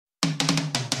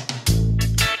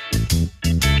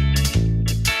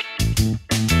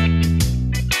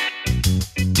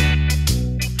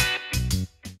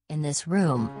this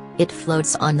room, it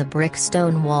floats on the brick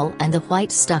stone wall and the white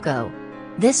stucco.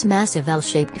 This massive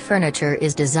L-shaped furniture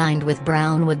is designed with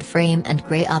brown wood frame and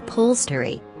grey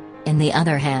upholstery. In the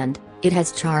other hand, it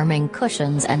has charming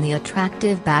cushions and the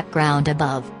attractive background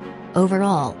above.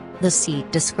 Overall, the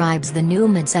seat describes the new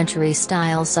mid-century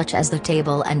style such as the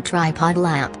table and tripod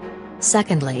lamp.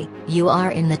 Secondly, you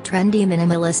are in the trendy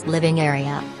minimalist living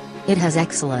area. It has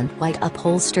excellent white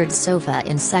upholstered sofa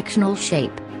in sectional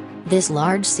shape. This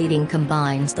large seating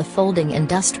combines the folding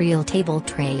industrial table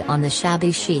tray on the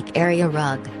shabby chic area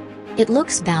rug. It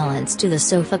looks balanced to the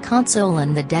sofa console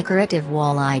and the decorative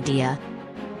wall idea.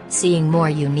 Seeing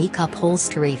more unique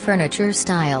upholstery furniture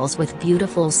styles with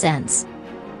beautiful scents.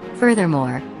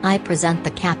 Furthermore, I present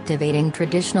the captivating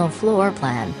traditional floor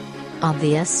plan.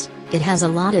 Obvious, it has a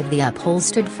lot of the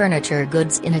upholstered furniture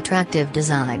goods in attractive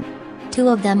design. Two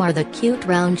of them are the cute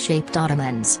round-shaped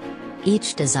ottomans.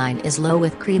 Each design is low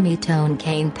with creamy tone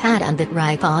cane pad and the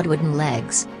tripod wooden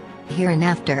legs.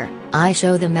 Hereinafter, I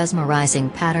show the mesmerizing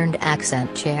patterned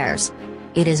accent chairs.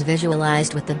 It is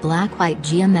visualized with the black-white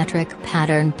geometric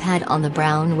pattern pad on the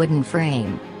brown wooden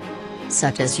frame.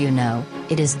 Such as you know,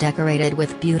 it is decorated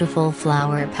with beautiful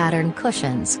flower pattern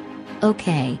cushions.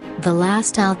 Okay, the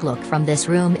last outlook from this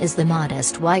room is the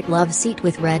modest white love seat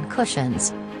with red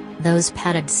cushions. Those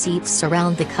padded seats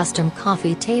surround the custom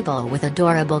coffee table with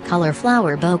adorable color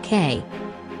flower bouquet.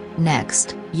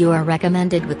 Next, you are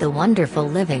recommended with the wonderful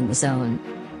living zone.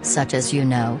 Such as you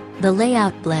know, the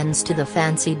layout blends to the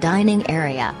fancy dining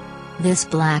area. This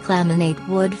black laminate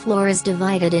wood floor is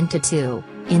divided into two,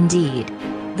 indeed.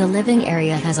 The living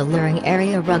area has a alluring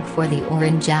area rug for the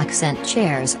orange accent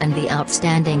chairs and the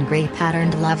outstanding grey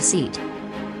patterned love seat.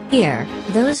 Here,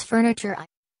 those furniture